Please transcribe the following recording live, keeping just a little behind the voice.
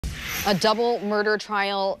A double murder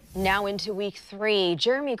trial now into week 3.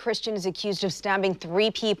 Jeremy Christian is accused of stabbing 3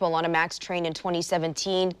 people on a MAX train in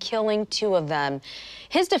 2017, killing 2 of them.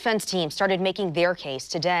 His defense team started making their case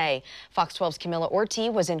today. Fox 12's Camilla Ortiz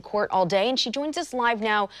was in court all day, and she joins us live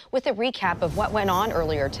now with a recap of what went on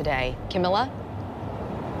earlier today. Camilla?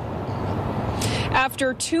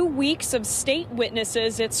 After 2 weeks of state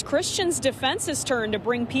witnesses, it's Christian's defense's turn to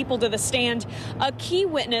bring people to the stand. A key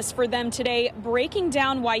witness for them today, breaking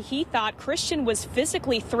down why he thought Christian was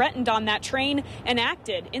physically threatened on that train and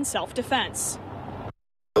acted in self-defense.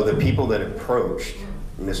 So the people that approached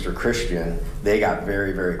Mr. Christian, they got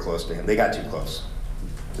very, very close to him. They got too close.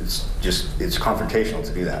 It's confrontational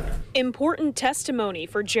to do that. Important testimony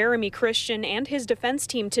for Jeremy Christian and his defense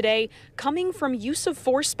team today, coming from use of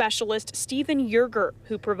force specialist Stephen Yerger,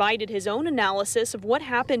 who provided his own analysis of what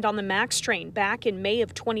happened on the MAX train back in May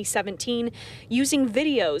of 2017, using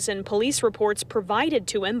videos and police reports provided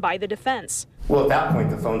to him by the defense. Well, at that point,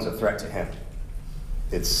 the phone's a threat to him.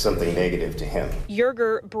 It's something negative to him.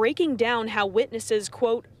 Yerger breaking down how witnesses,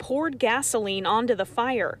 quote, poured gasoline onto the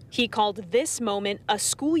fire. He called this moment a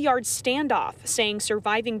schoolyard standoff, saying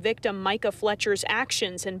surviving victim Micah Fletcher's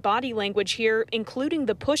actions and body language here, including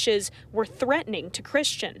the pushes, were threatening to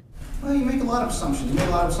Christian. Well, you make a lot of assumptions. You made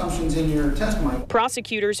a lot of assumptions in your testimony.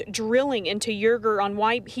 Prosecutors drilling into Yerger on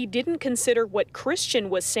why he didn't consider what Christian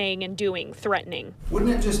was saying and doing threatening.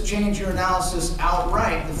 Wouldn't it just change your analysis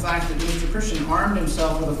outright, the fact that Mr. Christian armed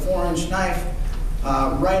himself with a 4-inch knife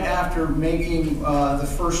right after making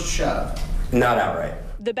the first shove? Not outright.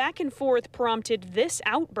 The back and forth prompted this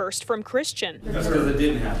outburst from Christian. That's because it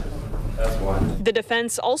didn't happen. That's why. The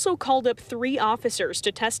defense also called up 3 officers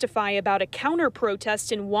to testify about a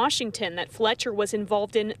counter-protest in Washington that Fletcher was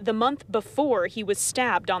involved in the month before he was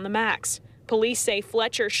stabbed on the MAX. Police say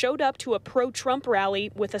Fletcher showed up to a pro-Trump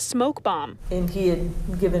rally with a smoke bomb. And he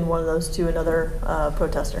had given one of those to another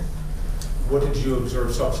protester. What did you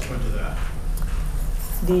observe subsequent to that?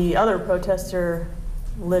 The other protester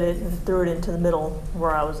lit it and threw it into the middle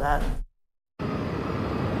where I was at.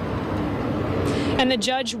 And the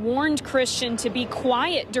judge warned Christian to be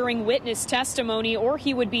quiet during witness testimony or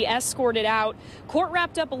he would be escorted out. Court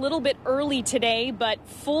wrapped up a little bit early today, but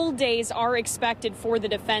full days are expected for the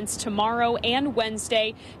defense tomorrow and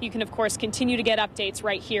Wednesday. You can, of course, continue to get updates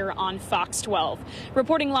right here on Fox 12.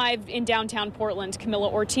 Reporting live in downtown Portland, Camilla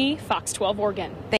Ortiz, Fox 12 Oregon.